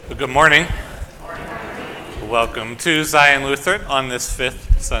Good morning. Welcome to Zion Lutheran on this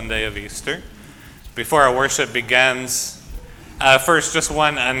fifth Sunday of Easter. Before our worship begins, first just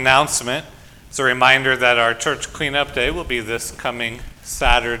one announcement. It's a reminder that our church cleanup day will be this coming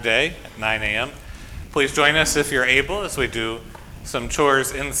Saturday at 9 a.m. Please join us if you're able as we do some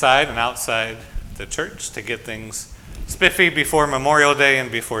chores inside and outside the church to get things spiffy before Memorial Day and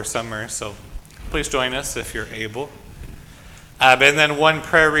before summer. So please join us if you're able. And then one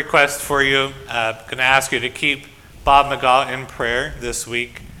prayer request for you. I'm going to ask you to keep Bob McGaw in prayer this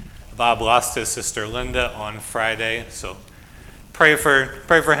week. Bob lost his sister Linda on Friday, so pray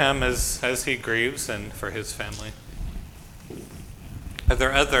for him as he grieves and for his family. Are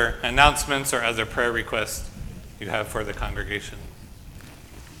there other announcements or other prayer requests you have for the congregation?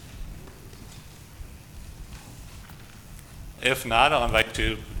 If not, I'll invite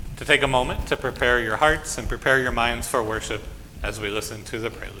you to take a moment to prepare your hearts and prepare your minds for worship as we listen to the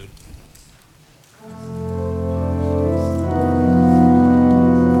prelude.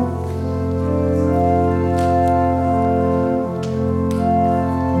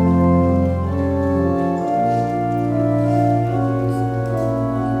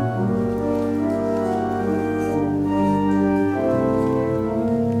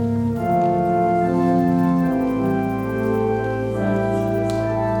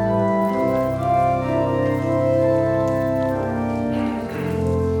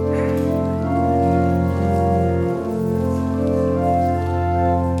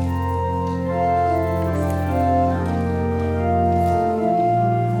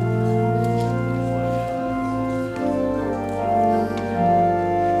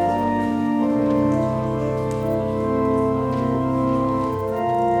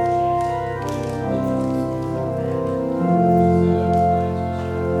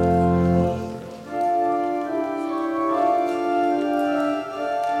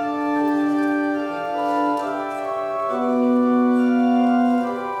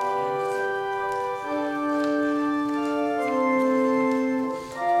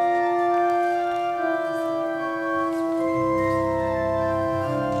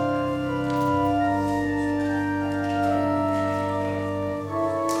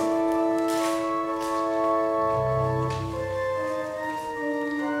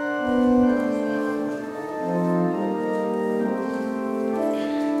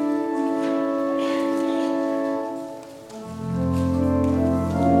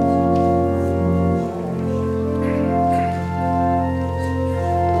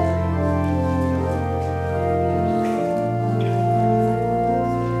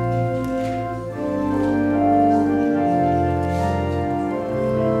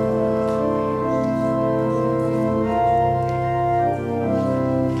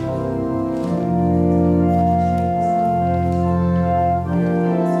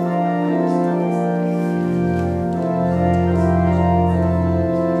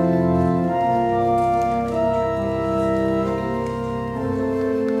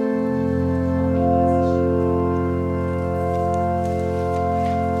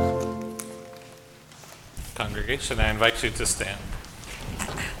 Congregation, I invite you to stand.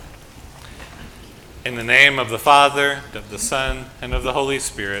 In the name of the Father, and of the Son, and of the Holy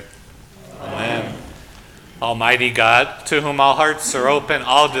Spirit. Amen. Almighty God, to whom all hearts are open,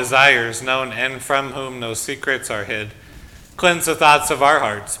 all desires known, and from whom no secrets are hid, cleanse the thoughts of our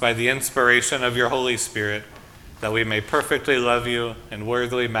hearts by the inspiration of your Holy Spirit, that we may perfectly love you and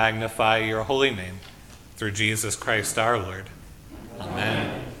worthily magnify your holy name, through Jesus Christ our Lord.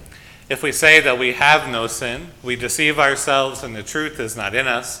 Amen. If we say that we have no sin, we deceive ourselves and the truth is not in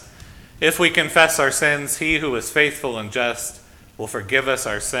us. If we confess our sins, he who is faithful and just will forgive us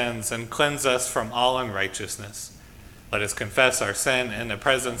our sins and cleanse us from all unrighteousness. Let us confess our sin in the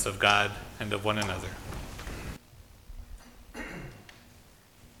presence of God and of one another.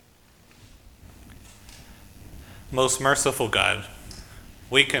 Most merciful God,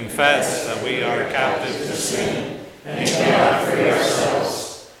 we confess that we are captive to sin and cannot free ourselves.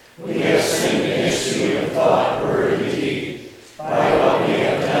 We have sinned against you in thought, word, and deed, by what we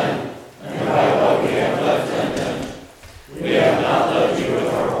have done, and by what we have left undone. We have not loved you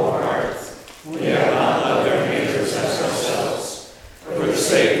with our whole hearts. We have not loved our neighbors as ourselves. For the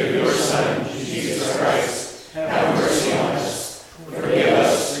sake of your Son, Jesus Christ, have mercy on us. Forgive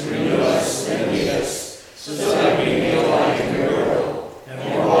us, renew us, and lead us, so that we may delight in your will,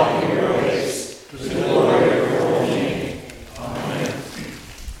 and walk in your ways, to the glory of your holy name. Amen.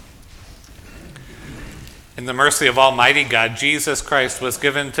 In the mercy of Almighty God, Jesus Christ was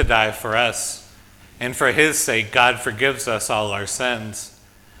given to die for us, and for his sake God forgives us all our sins.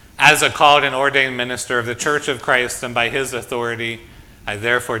 As a called and ordained minister of the Church of Christ and by his authority, I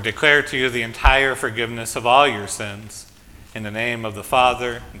therefore declare to you the entire forgiveness of all your sins, in the name of the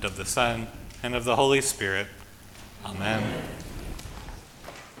Father, and of the Son, and of the Holy Spirit. Amen.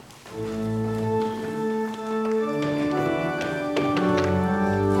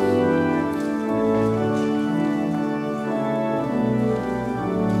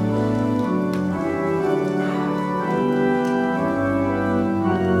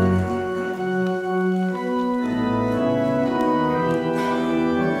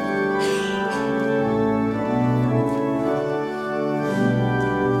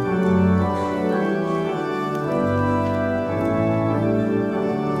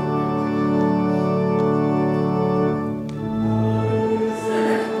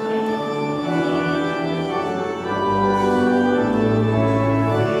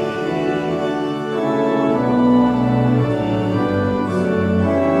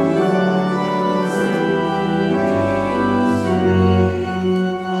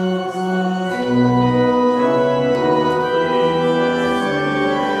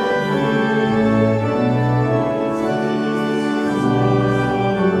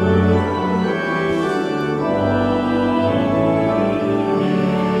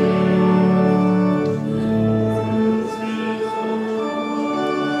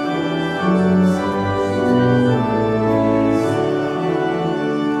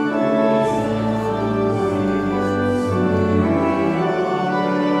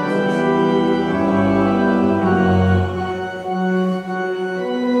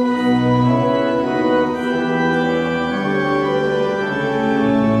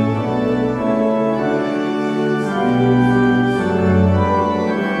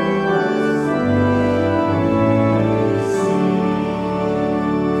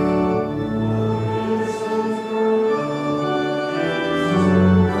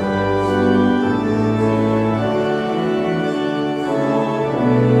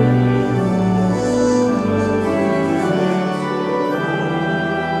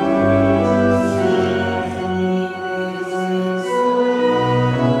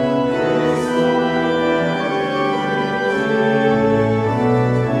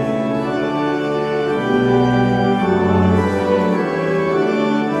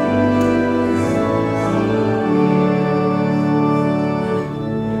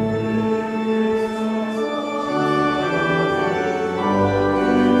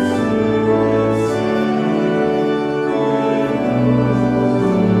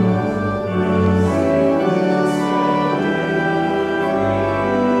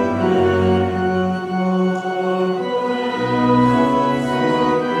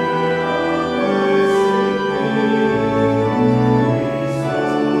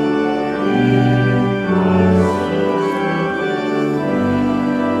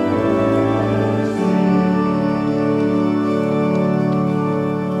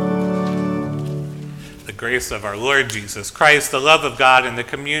 Grace of our Lord Jesus Christ, the love of God, and the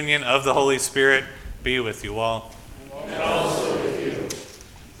communion of the Holy Spirit be with you all. And also with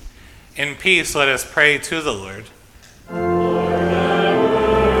you. In peace, let us pray to the Lord. Lord, have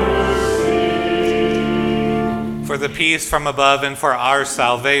mercy. For the peace from above and for our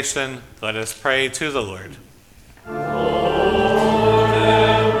salvation, let us pray to the Lord. Lord,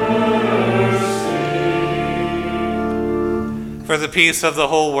 have mercy. For the peace of the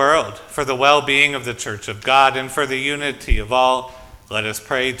whole world, for the well-being of the Church of God, and for the unity of all, let us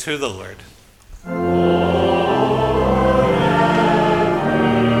pray to the Lord. Lord,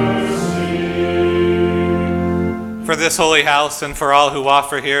 have mercy. For this holy house and for all who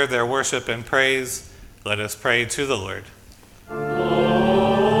offer here their worship and praise, let us pray to the Lord.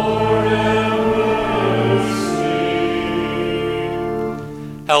 Lord, have mercy.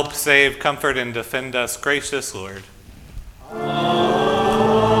 Help, save, comfort, and defend us, gracious Lord. Lord,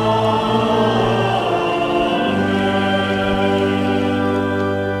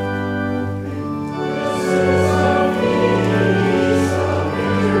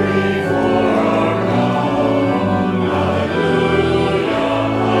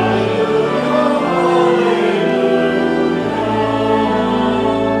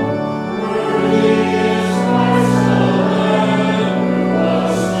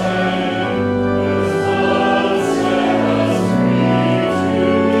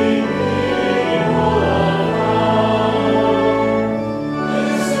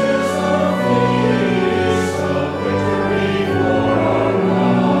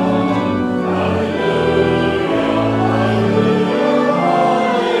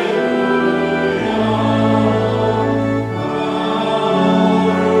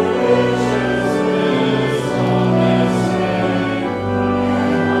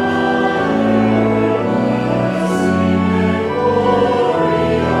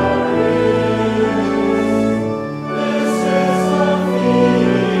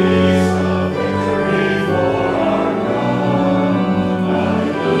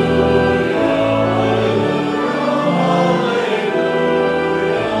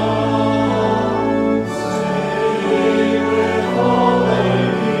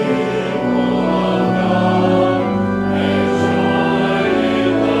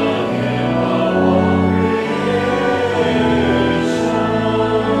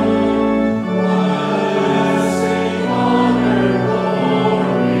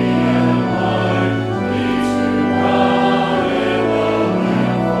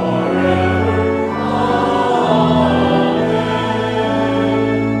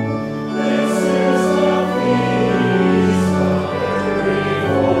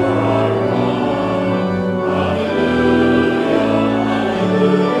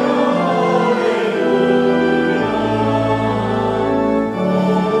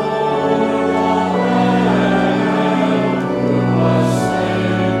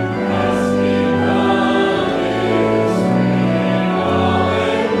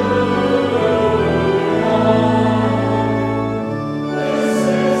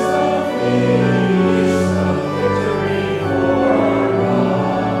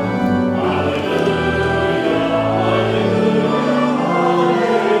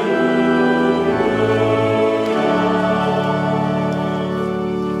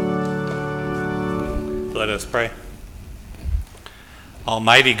 Let us pray.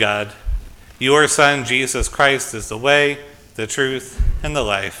 Almighty God, your Son, Jesus Christ, is the way, the truth, and the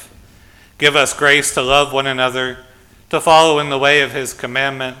life. Give us grace to love one another, to follow in the way of his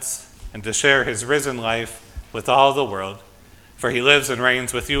commandments, and to share his risen life with all the world. For he lives and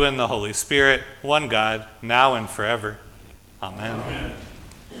reigns with you in the Holy Spirit, one God, now and forever. Amen. Amen.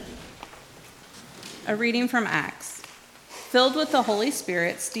 A reading from Acts. Filled with the Holy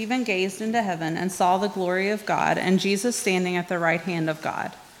Spirit, Stephen gazed into heaven and saw the glory of God and Jesus standing at the right hand of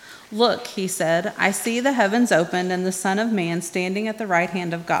God. "Look," he said, "I see the heavens opened and the Son of Man standing at the right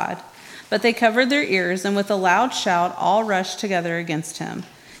hand of God." But they covered their ears, and with a loud shout all rushed together against him.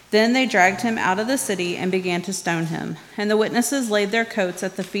 Then they dragged him out of the city and began to stone him. And the witnesses laid their coats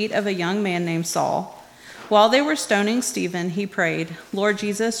at the feet of a young man named Saul. While they were stoning Stephen, he prayed, "Lord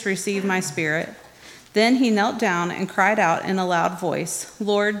Jesus, receive my spirit." Then he knelt down and cried out in a loud voice,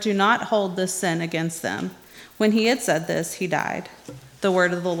 "Lord, do not hold this sin against them." When he had said this, he died. The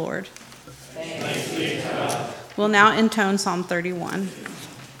word of the Lord. Thanks be to God. We'll now intone Psalm 31.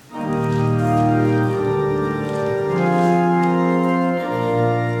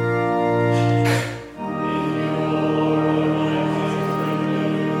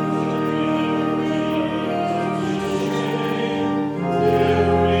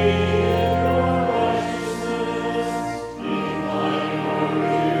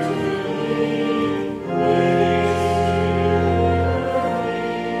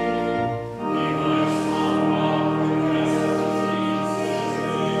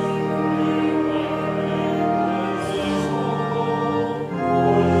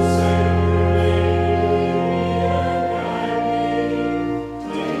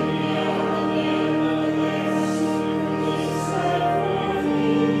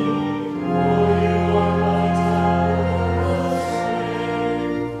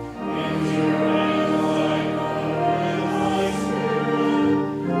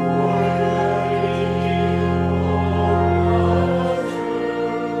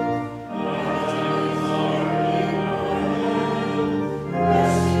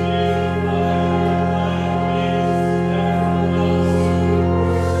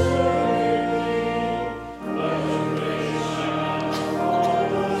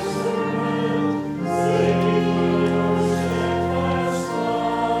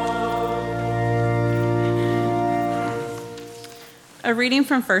 A reading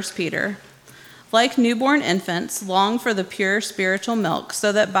from 1 Peter. Like newborn infants, long for the pure spiritual milk,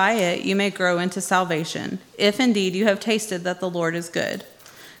 so that by it you may grow into salvation, if indeed you have tasted that the Lord is good.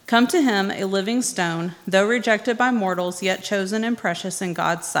 Come to him, a living stone, though rejected by mortals, yet chosen and precious in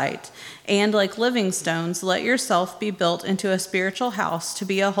God's sight. And like living stones, let yourself be built into a spiritual house to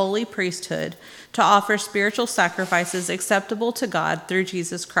be a holy priesthood, to offer spiritual sacrifices acceptable to God through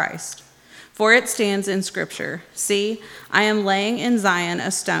Jesus Christ. For it stands in Scripture, "See, I am laying in Zion a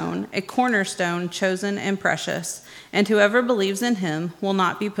stone, a cornerstone chosen and precious, and whoever believes in him will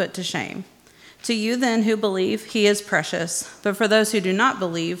not be put to shame." To you then who believe, he is precious. But for those who do not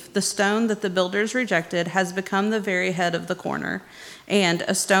believe, the stone that the builders rejected has become the very head of the corner, and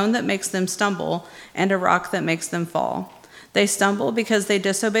a stone that makes them stumble, and a rock that makes them fall. They stumble because they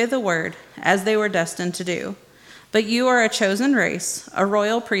disobey the word, as they were destined to do. But you are a chosen race, a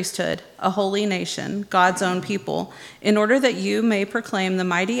royal priesthood, a holy nation, God's own people, in order that you may proclaim the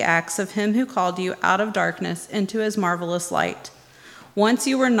mighty acts of him who called you out of darkness into his marvelous light. Once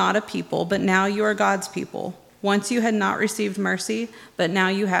you were not a people, but now you are God's people. Once you had not received mercy, but now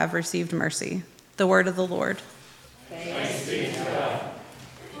you have received mercy. The word of the Lord. Thanks be to God.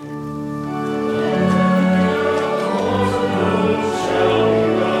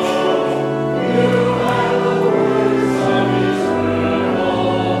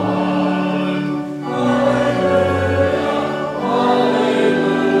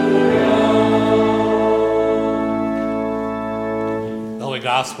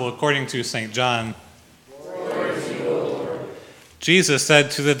 Gospel according to St. John. Jesus said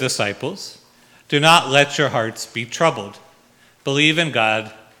to the disciples, "Do not let your hearts be troubled. Believe in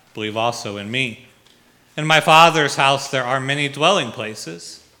God, believe also in me. In my Father's house there are many dwelling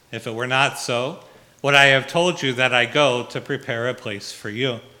places. If it were not so, would I have told you that I go to prepare a place for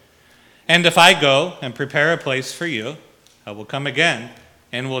you? And if I go and prepare a place for you, I will come again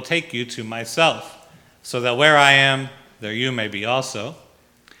and will take you to myself, so that where I am, there you may be also.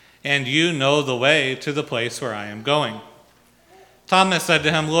 And you know the way to the place where I am going." Thomas said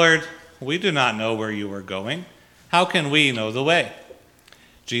to him, "Lord, we do not know where you are going. How can we know the way?"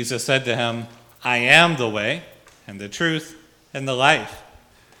 Jesus said to him, "I am the way and the truth and the life.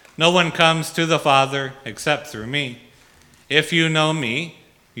 No one comes to the Father except through me. If you know me,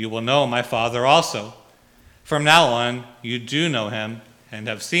 you will know my Father also. From now on, you do know him and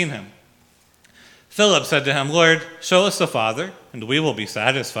have seen him." Philip said to him, "Lord, show us the Father, and we will be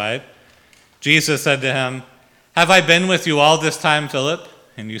satisfied." Jesus said to him, "Have I been with you all this time, Philip,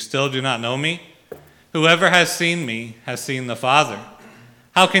 and you still do not know me? Whoever has seen me has seen the Father.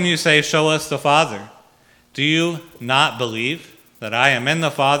 How can you say, 'Show us the Father'? Do you not believe that I am in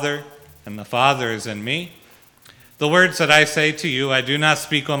the Father, and the Father is in me? The words that I say to you I do not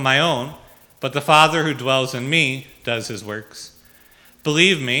speak on my own, but the Father who dwells in me does his works.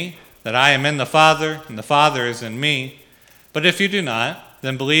 Believe me that I am in the Father, and the Father is in me. But if you do not,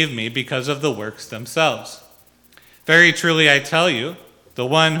 then believe me because of the works themselves. Very truly I tell you, the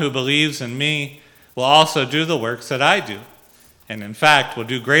one who believes in me will also do the works that I do, and in fact will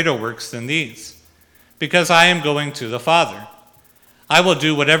do greater works than these, because I am going to the Father. I will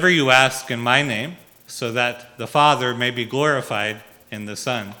do whatever you ask in my name, so that the Father may be glorified in the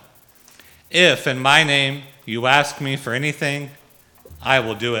Son. If in my name you ask me for anything, I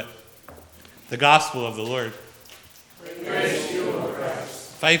will do it." The Gospel of the Lord. Praise to you, O Christ.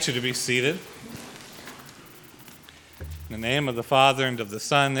 I invite you to be seated. In the name of the Father, and of the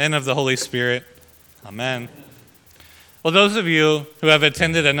Son, and of the Holy Spirit. Amen. Well, those of you who have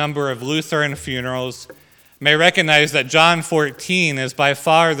attended a number of Lutheran funerals may recognize that John 14 is by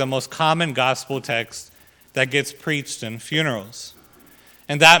far the most common gospel text that gets preached in funerals.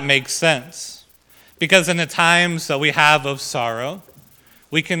 And that makes sense, because in the times that we have of sorrow,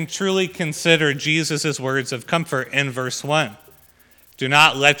 we can truly consider Jesus' words of comfort in verse 1. "Do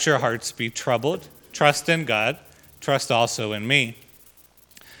not let your hearts be troubled. Trust in God. Trust also in me."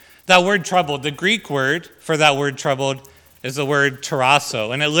 That word troubled, the Greek word for that word troubled is the word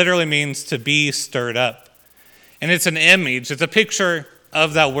tarasso, and it literally means to be stirred up. And it's an image, it's a picture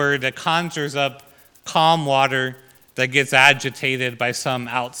of that word that conjures up calm water that gets agitated by some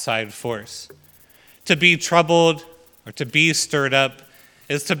outside force. To be troubled or to be stirred up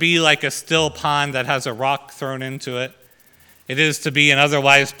is to be like a still pond that has a rock thrown into it. It is to be an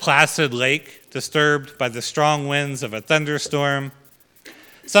otherwise placid lake disturbed by the strong winds of a thunderstorm.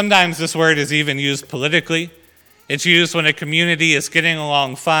 Sometimes this word is even used politically. It's used when a community is getting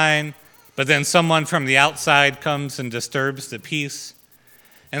along fine, but then someone from the outside comes and disturbs the peace.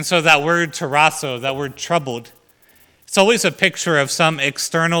 And so that word tarasso, that word troubled, it's always a picture of some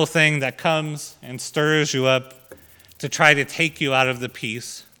external thing that comes and stirs you up to try to take you out of the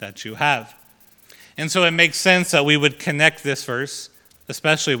peace that you have. And so it makes sense that we would connect this verse,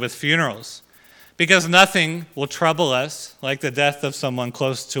 especially with funerals, because nothing will trouble us like the death of someone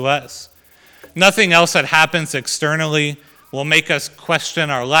close to us. Nothing else that happens externally will make us question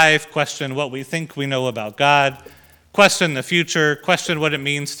our life, question what we think we know about God, question the future, question what it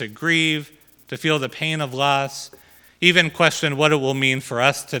means to grieve, to feel the pain of loss, even question what it will mean for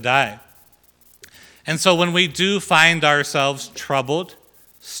us to die. And so when we do find ourselves troubled,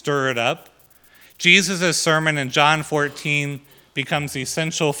 stirred up, Jesus' sermon in John 14 becomes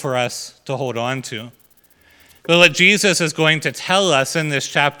essential for us to hold on to. But what Jesus is going to tell us in this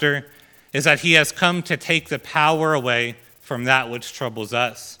chapter is that he has come to take the power away from that which troubles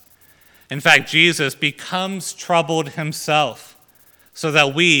us. In fact, Jesus becomes troubled himself so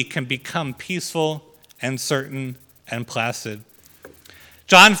that we can become peaceful and certain and placid.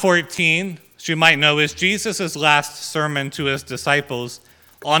 John 14, as you might know, is Jesus' last sermon to his disciples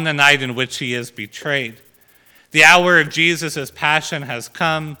on the night in which he is betrayed. The hour of Jesus' passion has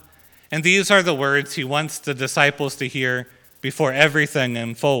come, and these are the words he wants the disciples to hear before everything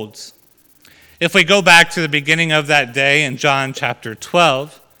unfolds. If we go back to the beginning of that day in John chapter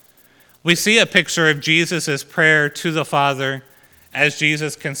 12, we see a picture of Jesus' prayer to the Father as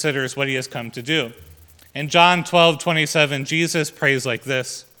Jesus considers what he has come to do. In John 12:27, Jesus prays like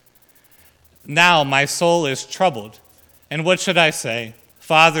this: "Now my soul is troubled, and what should I say?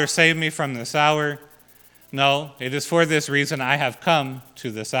 Father, save me from this hour. No, it is for this reason I have come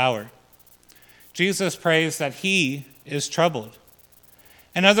to this hour." Jesus prays that he is troubled.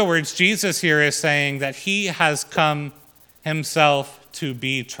 In other words, Jesus here is saying that he has come himself to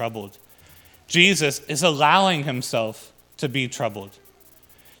be troubled. Jesus is allowing himself to be troubled.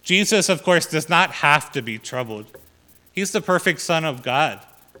 Jesus, of course, does not have to be troubled. He's the perfect Son of God.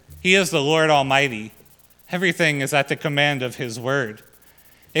 He is the Lord Almighty. Everything is at the command of his word.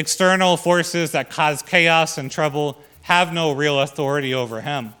 External forces that cause chaos and trouble have no real authority over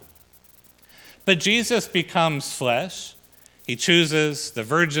him. But Jesus becomes flesh. He chooses the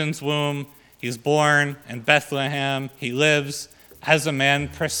virgin's womb. He's born in Bethlehem. He lives as a man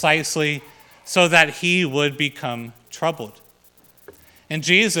precisely so that he would become troubled. And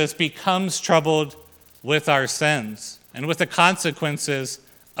Jesus becomes troubled with our sins and with the consequences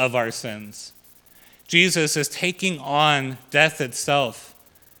of our sins. Jesus is taking on death itself.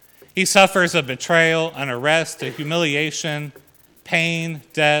 He suffers a betrayal, an arrest, a humiliation, pain,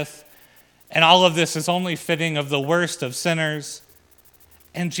 death, and all of this is only fitting of the worst of sinners.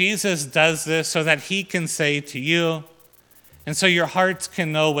 And Jesus does this so that he can say to you, and so your hearts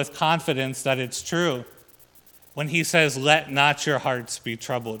can know with confidence that it's true, when he says, "Let not your hearts be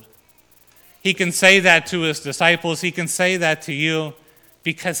troubled." He can say that to his disciples. He can say that to you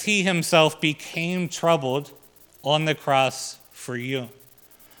because he himself became troubled on the cross for you.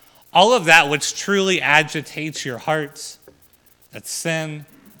 All of that which truly agitates your hearts, that's sin,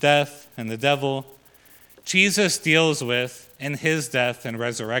 death, and the devil, Jesus deals with in his death and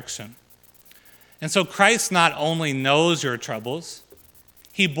resurrection. And so Christ not only knows your troubles,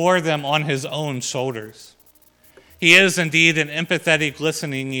 he bore them on his own shoulders. He is indeed an empathetic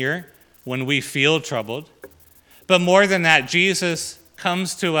listening ear when we feel troubled. But more than that, Jesus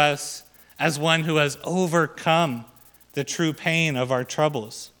comes to us as one who has overcome the true pain of our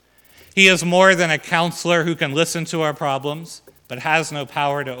troubles. He is more than a counselor who can listen to our problems, but has no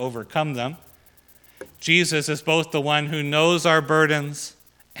power to overcome them. Jesus is both the one who knows our burdens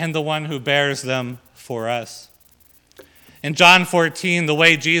and the one who bears them for us. In John 14, the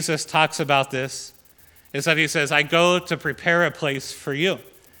way Jesus talks about this is that he says, "I go to prepare a place for you.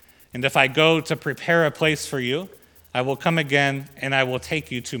 And if I go to prepare a place for you, I will come again and I will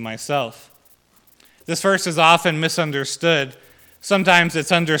take you to myself." This verse is often misunderstood. Sometimes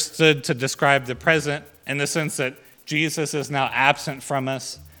it's understood to describe the present in the sense that Jesus is now absent from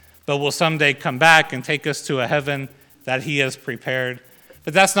us, but will someday come back and take us to a heaven that he has prepared.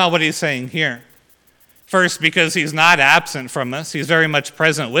 But that's not what he's saying here. First, because he's not absent from us, he's very much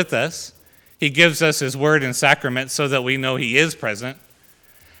present with us. He gives us his word and sacrament so that we know he is present.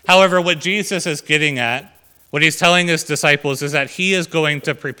 However, what Jesus is getting at, what he's telling his disciples, is that he is going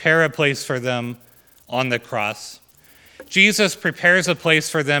to prepare a place for them on the cross. Jesus prepares a place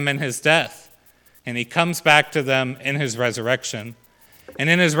for them in his death, and he comes back to them in his resurrection. And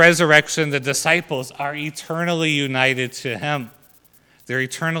in his resurrection, the disciples are eternally united to him. They're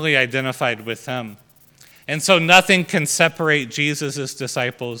eternally identified with him. And so nothing can separate Jesus'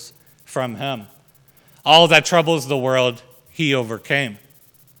 disciples from him. All that troubles the world, he overcame.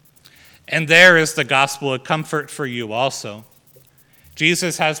 And there is the gospel of comfort for you also.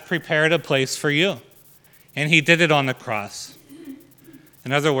 Jesus has prepared a place for you, and he did it on the cross.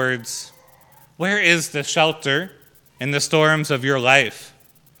 In other words, where is the shelter in the storms of your life?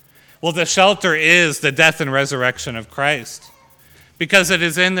 Well, the shelter is the death and resurrection of Christ, because it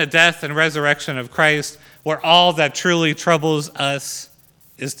is in the death and resurrection of Christ where all that truly troubles us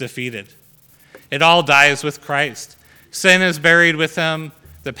is defeated. It all dies with Christ. Sin is buried with him,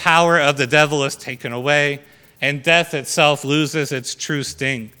 the power of the devil is taken away, and death itself loses its true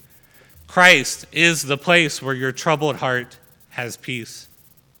sting. Christ is the place where your troubled heart has peace.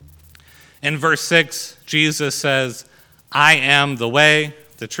 In verse 6, Jesus says, "I am the way,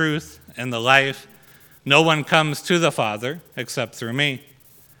 the truth, and the life. No one comes to the Father except through me."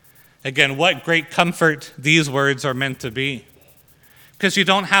 Again, what great comfort these words are meant to be. Because you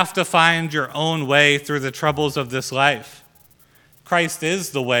don't have to find your own way through the troubles of this life. Christ is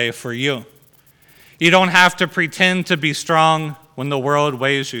the way for you. You don't have to pretend to be strong when the world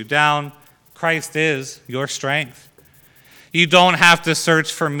weighs you down. Christ is your strength. You don't have to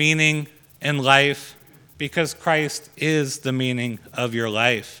search for meaning in life because Christ is the meaning of your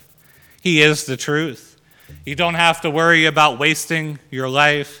life. He is the truth. You don't have to worry about wasting your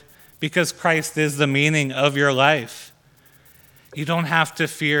life because Christ is the meaning of your life. You don't have to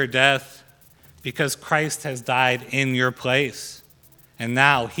fear death because Christ has died in your place, and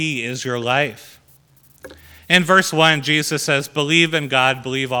now he is your life. In verse 1, Jesus says, "Believe in God,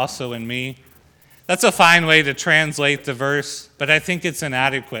 believe also in me." That's a fine way to translate the verse, but I think it's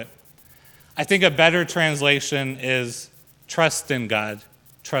inadequate. I think a better translation is, "Trust in God,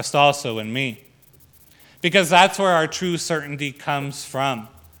 trust also in me." Because that's where our true certainty comes from.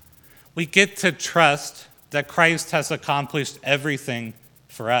 We get to trust that Christ has accomplished everything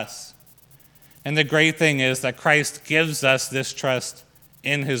for us. And the great thing is that Christ gives us this trust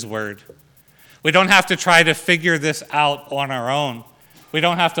in his word. We don't have to try to figure this out on our own. We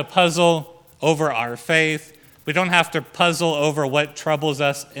don't have to puzzle over our faith. We don't have to puzzle over what troubles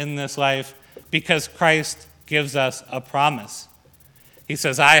us in this life because Christ gives us a promise. He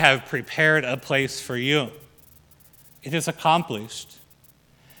says, "I have prepared a place for you." It is accomplished.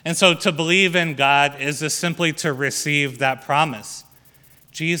 And so to believe in God is just simply to receive that promise.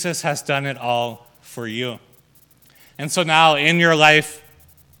 Jesus has done it all for you. And so now in your life,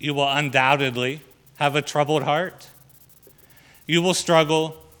 you will undoubtedly have a troubled heart. You will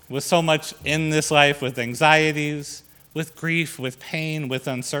struggle with so much in this life, with anxieties, with grief, with pain, with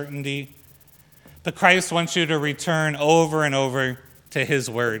uncertainty. But Christ wants you to return over and over to his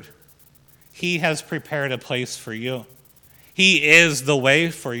word. He has prepared a place for you. He is the way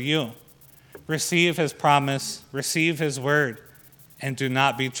for you. Receive his promise, receive his word, and do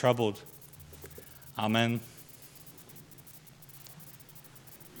not be troubled. Amen.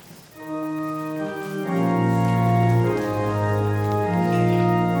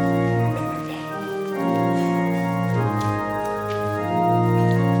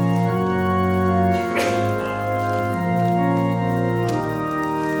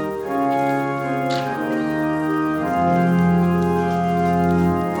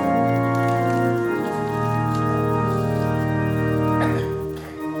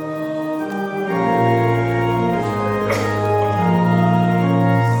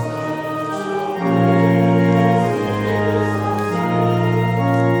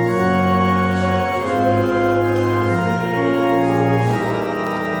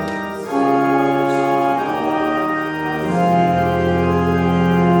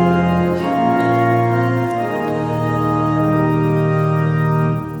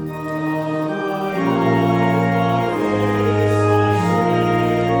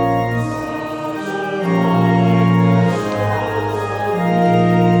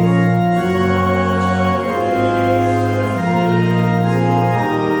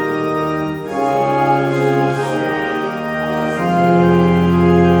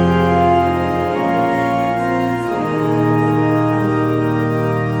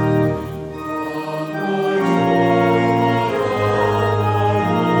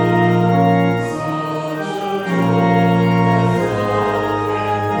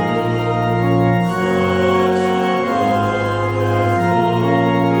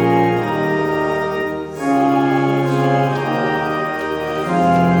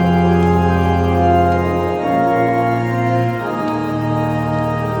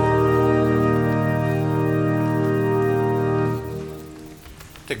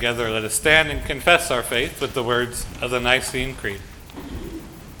 Together, let us stand and confess our faith with the words of the Nicene Creed.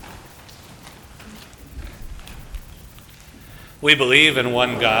 We believe in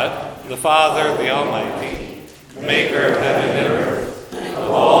one God, the Father, the Almighty, maker of heaven and earth,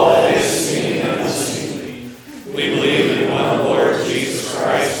 of all that is seen and unseen. We believe in one Lord Jesus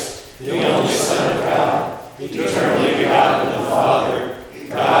Christ, the only Son of God, eternally begotten of the Father,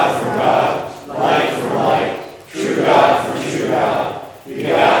 God from God, light from light, true God from true God,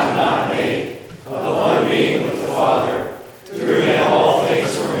 begotten, not made, of one being with the Father, through him all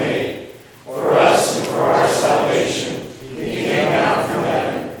things were made. For us and for our salvation, he came down from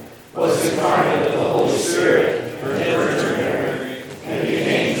heaven, was incarnate of the Holy Spirit, of the Virgin Mary, and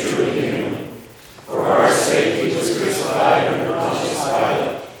became truly human. For our sake he was crucified under Pontius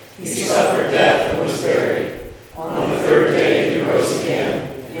Pilate. He suffered death and was buried. On the third day he rose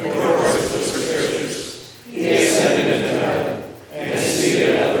again, in accordance with the Scriptures. He ascended into heaven, and is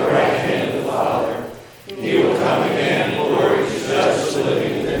seated at the right hand of the Father. He will come again in glory to judge the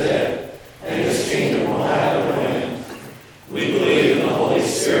living and the dead, and his kingdom will have no end. We believe in the Holy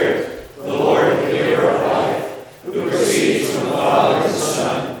Spirit, the Lord and giver of life, who proceeds from the Father and the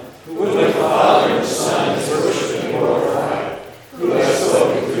Son, who with the Father and the Son is worshipped and glorified, who has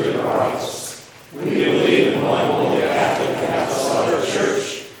spoken through the prophets. We believe in one holy Catholic and Apostolic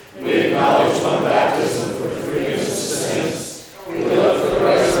Church. We acknowledge one baptism for the forgiveness of sins. We look for the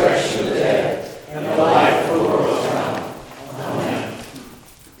resurrection of the dead and the life of the world to come. Amen.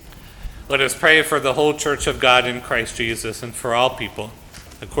 Let us pray for the whole Church of God in Christ Jesus and for all people,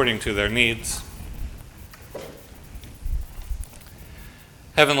 according to their needs.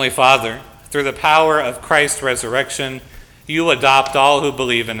 Heavenly Father, through the power of Christ's resurrection, you adopt all who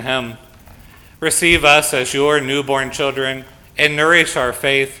believe in him. Receive us as your newborn children and nourish our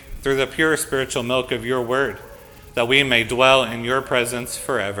faith through the pure spiritual milk of your word, that we may dwell in your presence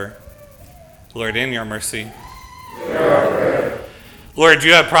forever. Lord, in your mercy. Lord,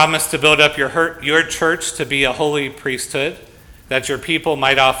 you have promised to build up your church to be a holy priesthood, that your people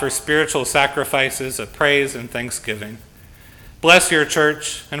might offer spiritual sacrifices of praise and thanksgiving. Bless your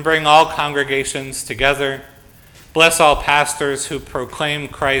church and bring all congregations together. Bless all pastors who proclaim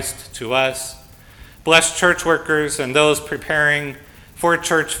Christ to us. Bless church workers and those preparing for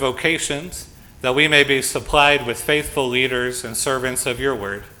church vocations, that we may be supplied with faithful leaders and servants of your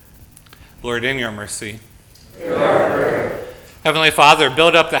word. Lord, in your mercy. Heavenly Father,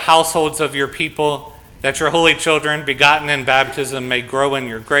 build up the households of your people, that your holy children, begotten in baptism, may grow in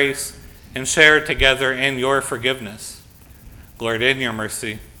your grace and share together in your forgiveness. Lord, in your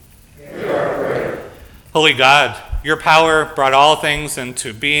mercy. Holy God, your power brought all things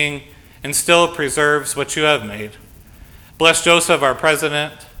into being and still preserves what you have made. Bless Joseph, our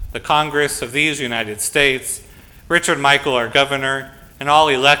president, the Congress of these United States, Richard Michael, our governor, and all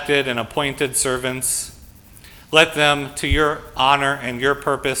elected and appointed servants. Let them, to your honor and your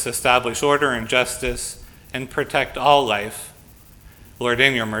purpose, establish order and justice and protect all life. Lord,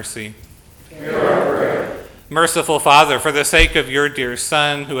 in your mercy. Hear our prayer. Merciful Father, for the sake of your dear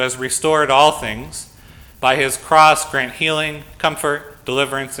Son, who has restored all things, by his cross grant healing, comfort,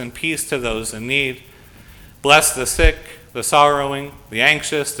 deliverance, and peace to those in need. Bless the sick, the sorrowing, the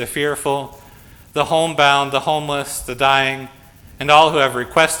anxious, the fearful, the homebound, the homeless, the dying, and all who have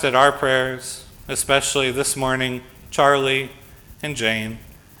requested our prayers, especially this morning, Charlie and Jane,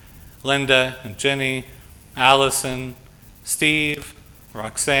 Linda and Jenny, Allison, Steve,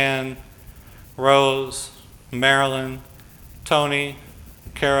 Roxanne, Rose, Marilyn, Tony,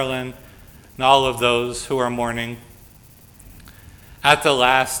 Carolyn, and all of those who are mourning. At the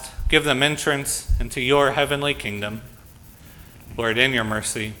last, give them entrance into your heavenly kingdom. Lord, in your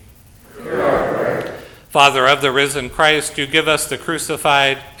mercy. Hear our prayer. Father of the risen Christ, you give us the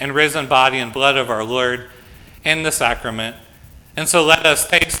crucified and risen body and blood of our Lord in the sacrament. And so let us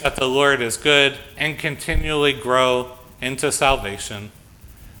taste that the Lord is good and continually grow into salvation.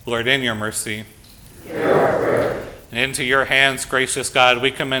 Lord, in your mercy. Hear our prayer. And into your hands, gracious God,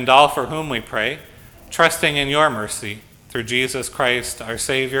 we commend all for whom we pray, trusting in your mercy, through Jesus Christ, our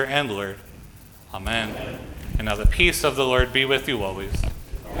Savior and Lord. Amen. And now the peace of the Lord be with you always.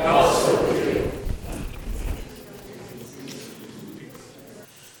 And also with you.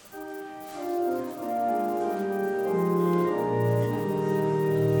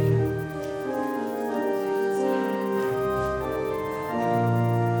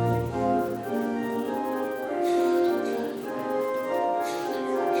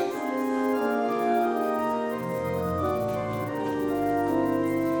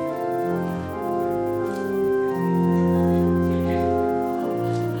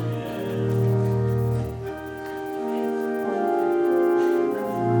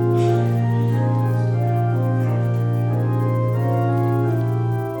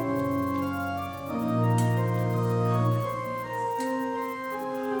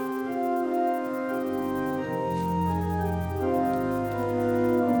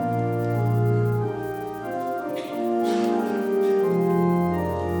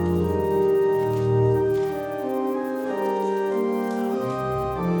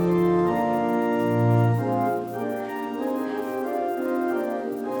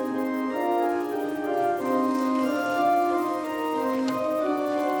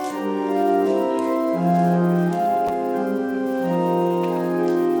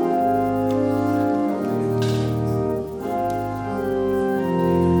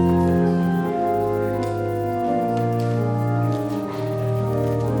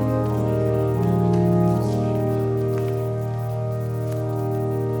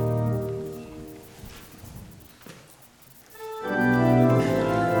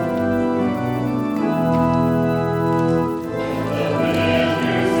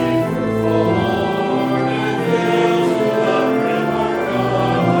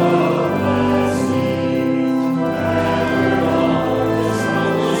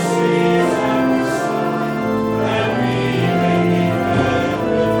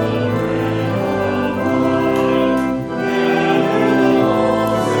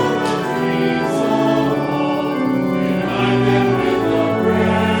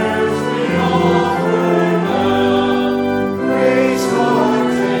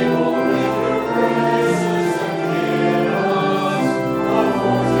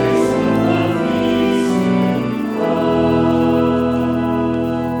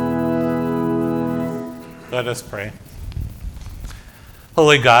 Let us pray.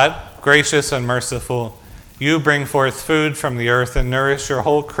 Holy God, gracious and merciful, you bring forth food from the earth and nourish your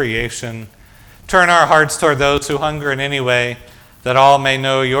whole creation. Turn our hearts toward those who hunger in any way, that all may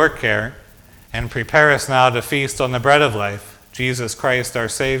know your care, and prepare us now to feast on the bread of life, Jesus Christ, our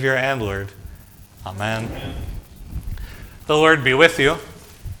Savior and Lord. Amen. The Lord be with you.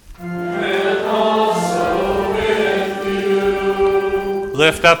 And also with you.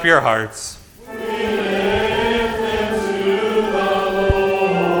 Lift up your hearts. We lift them to the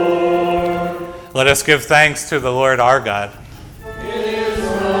Lord. Let us give thanks to the Lord our God. It is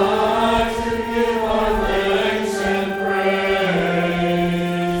right to give our thanks and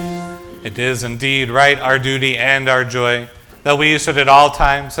praise. It is indeed right, our duty and our joy, that we should at all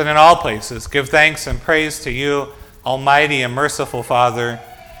times and in all places give thanks and praise to you, Almighty and merciful Father,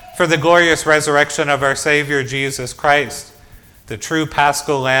 for the glorious resurrection of our Savior Jesus Christ, the true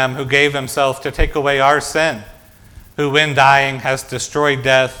Paschal Lamb who gave himself to take away our sin. who when dying has destroyed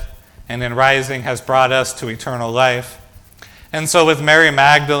death, and in rising has brought us to eternal life. And so with Mary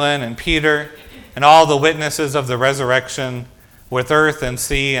Magdalene and Peter and all the witnesses of the resurrection, with earth and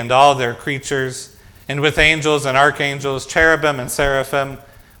sea and all their creatures, and with angels and archangels, cherubim and seraphim,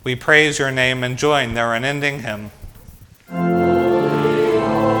 we praise your name and join their unending hymn.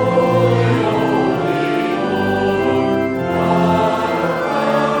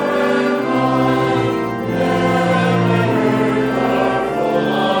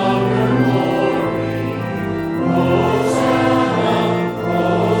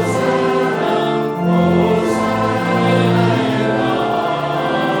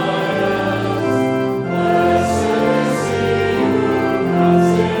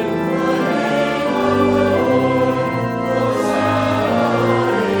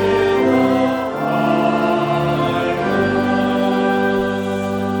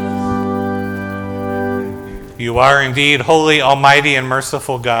 You are indeed holy, almighty, and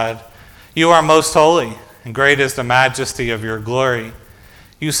merciful God. You are most holy, and great is the majesty of your glory.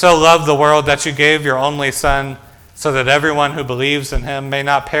 You so loved the world that you gave your only Son, so that everyone who believes in him may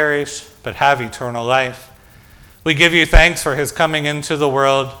not perish, but have eternal life. We give you thanks for his coming into the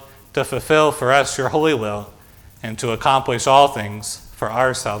world to fulfill for us your holy will, and to accomplish all things for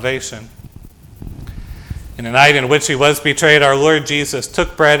our salvation. In the night in which he was betrayed, our Lord Jesus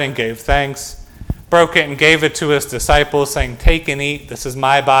took bread and gave thanks, broke it and gave it to his disciples, saying, "Take and eat, this is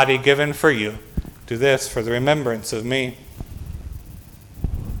my body given for you. Do this for the remembrance of me."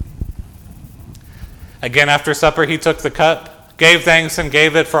 Again after supper he took the cup, gave thanks and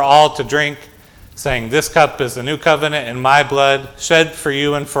gave it for all to drink, saying, "This cup is the new covenant in my blood, shed for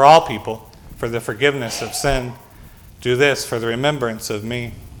you and for all people, for the forgiveness of sin. Do this for the remembrance of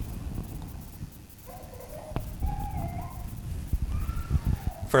me."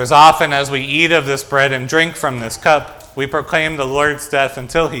 For as often as we eat of this bread and drink from this cup, we proclaim the Lord's death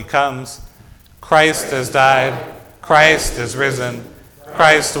until he comes. Christ has died. Christ is risen.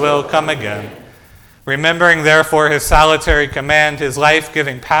 Christ will come again. Remembering therefore his salutary command, his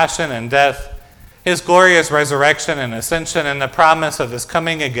life-giving passion and death, his glorious resurrection and ascension, and the promise of his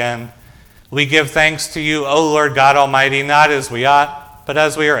coming again, we give thanks to you, O Lord God Almighty, not as we ought, but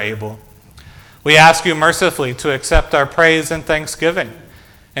as we are able. We ask you mercifully to accept our praise and thanksgiving,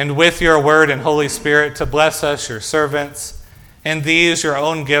 and with your word and Holy Spirit to bless us, your servants, and these your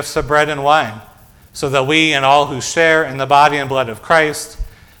own gifts of bread and wine, so that we and all who share in the body and blood of Christ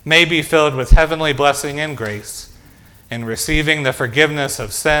may be filled with heavenly blessing and grace, and receiving the forgiveness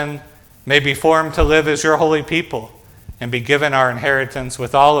of sin, may be formed to live as your holy people, and be given our inheritance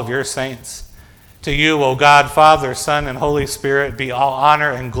with all of your saints. To you, O God, Father, Son, and Holy Spirit, be all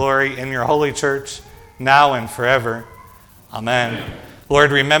honor and glory in your holy church, now and forever. Amen.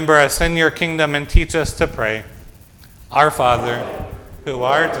 Lord, remember us in your kingdom and teach us to pray. Our Father, who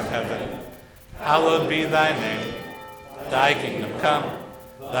art in heaven, hallowed be thy name. Thy kingdom come,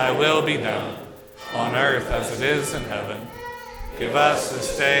 thy will be done, on earth as it is in heaven. Give us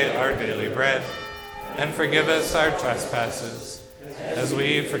this day our daily bread, and forgive us our trespasses, as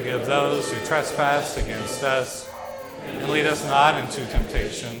we forgive those who trespass against us. And lead us not into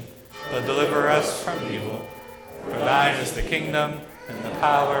temptation, but deliver us from evil. For thine is the kingdom, and the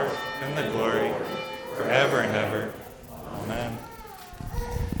power, and the glory, forever and ever. Amen.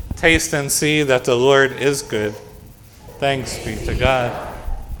 Taste and see that the Lord is good. Thanks be to God.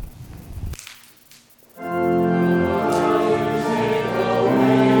 Amen.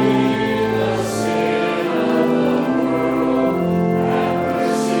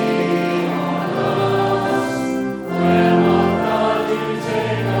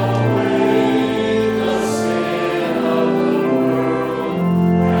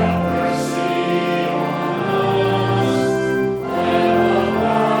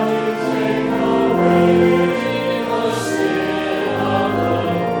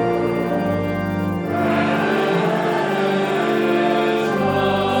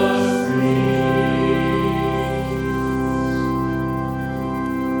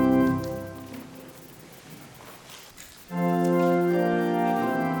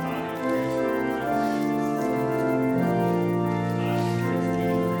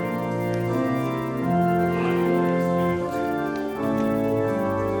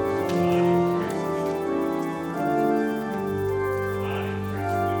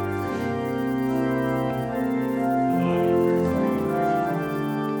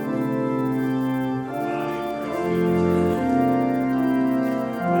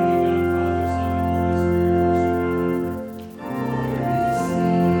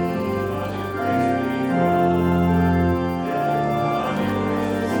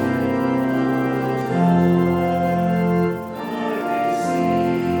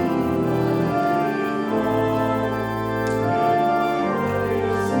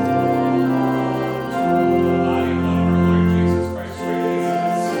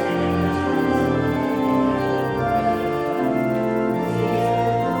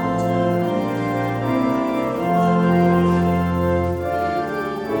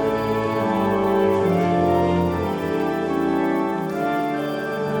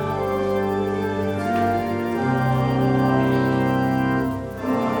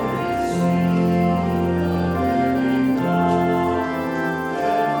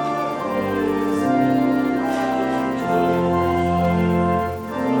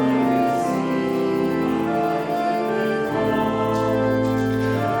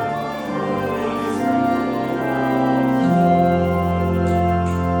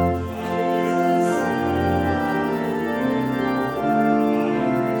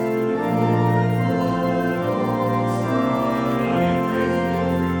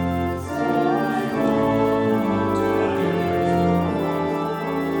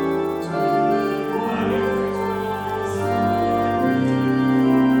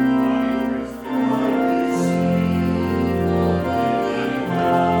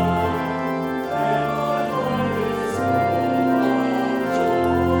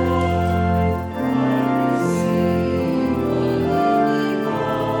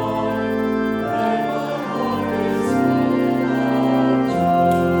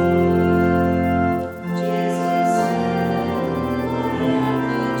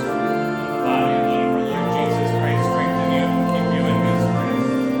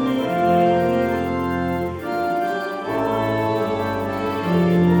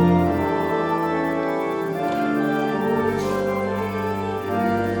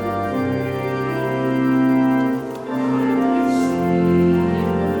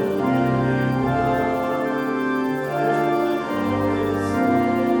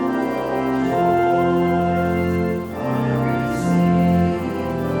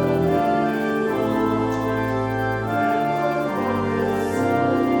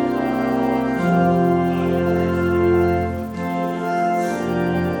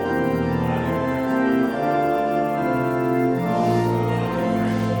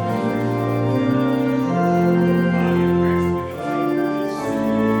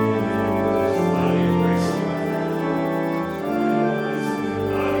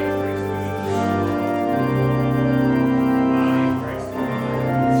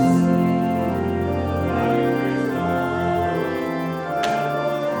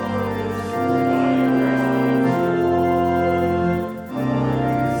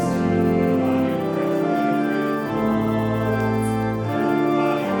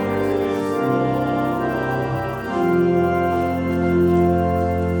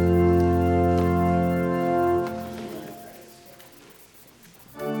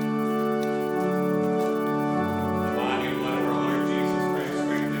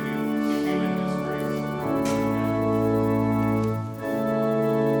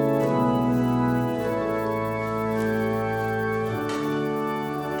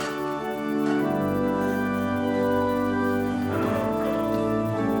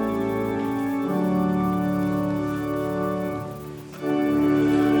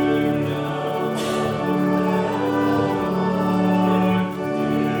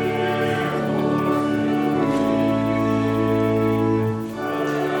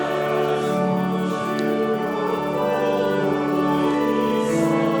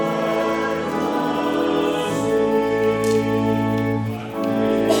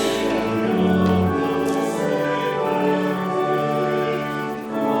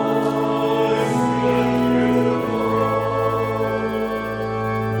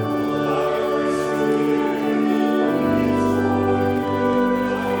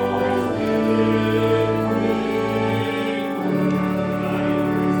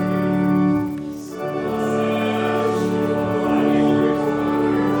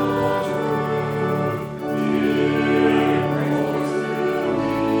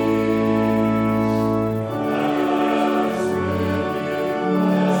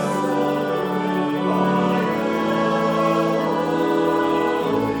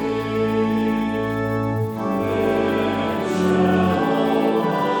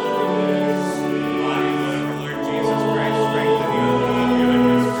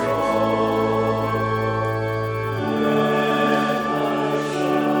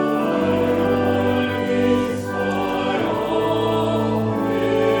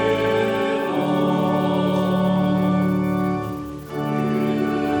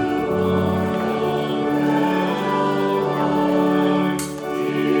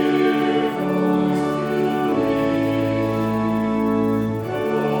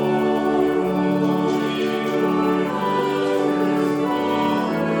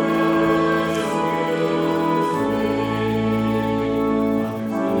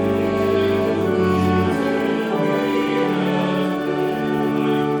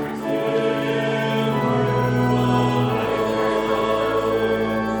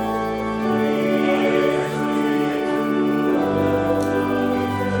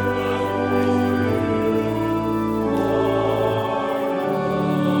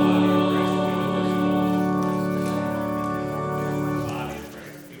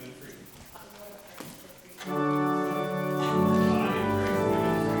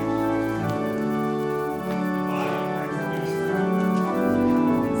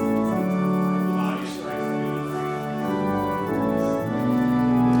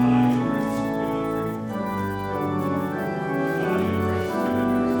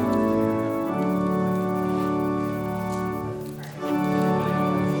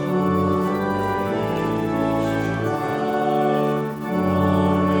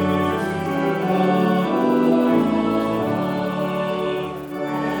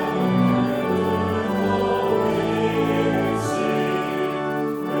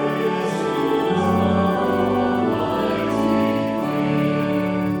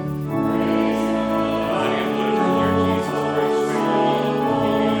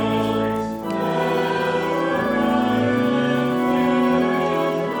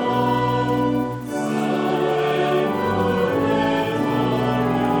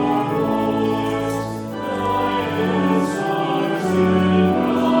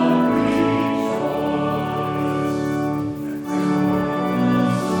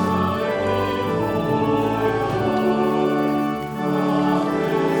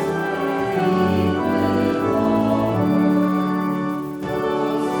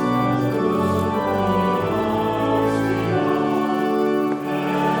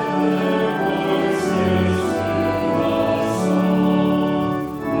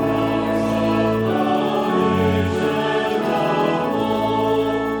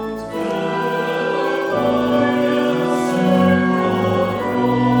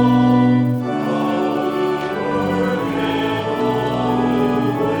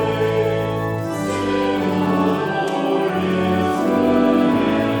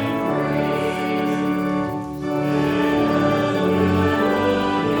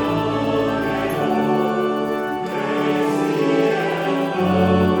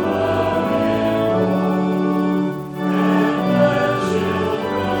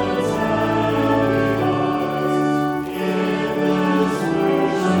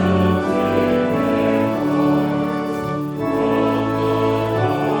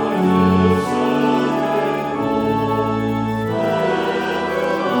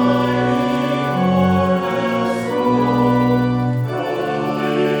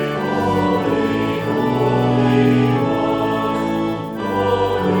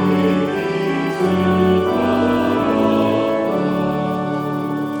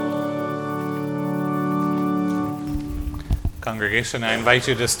 congregation, I invite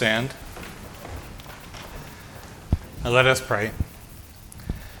you to stand. And let us pray.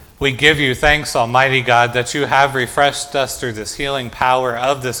 We give you thanks, Almighty God, that you have refreshed us through this healing power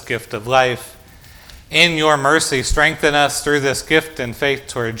of this gift of life. In your mercy, strengthen us through this gift in faith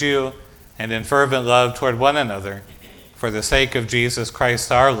toward you and in fervent love toward one another, for the sake of Jesus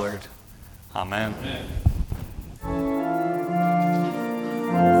Christ our Lord. Amen. Amen.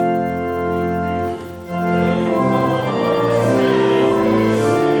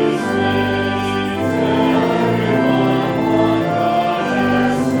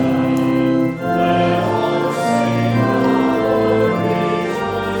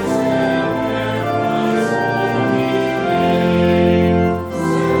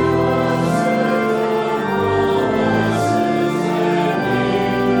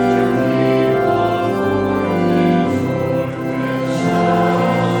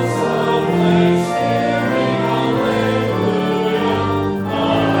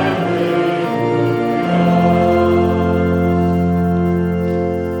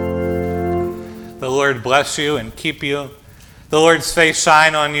 Bless you and keep you. The Lord's face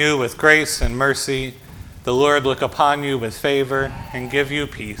shine on you with grace and mercy. The Lord look upon you with favor and give you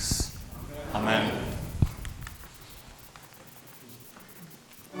peace. Amen.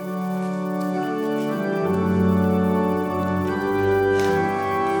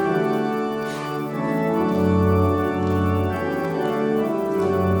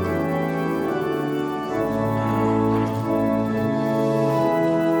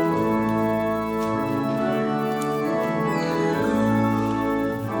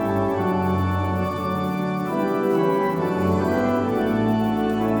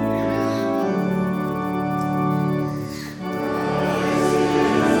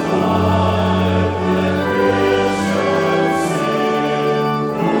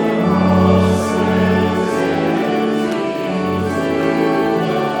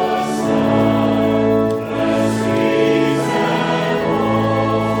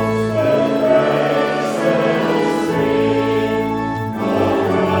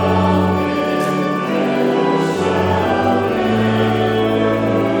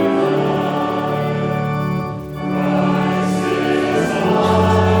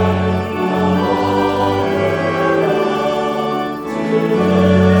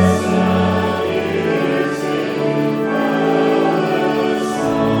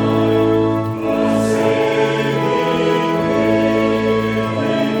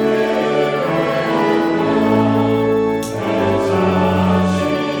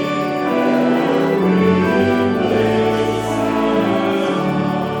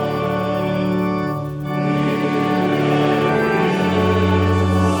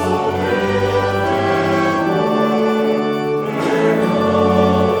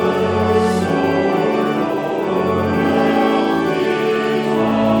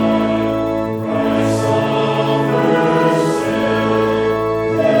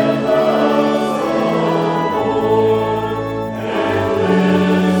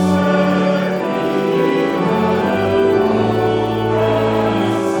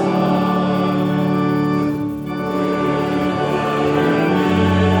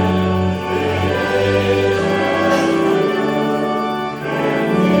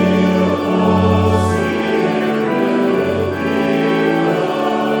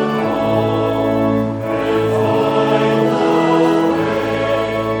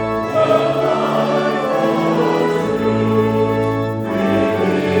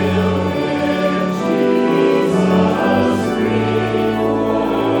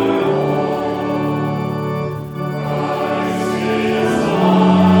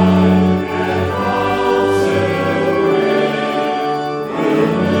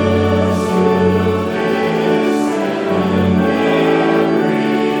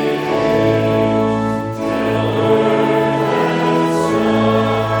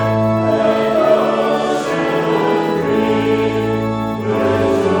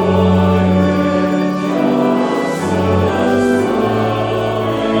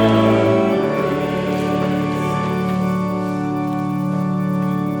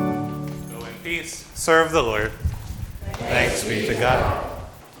 Serve the Lord. Thanks be to God.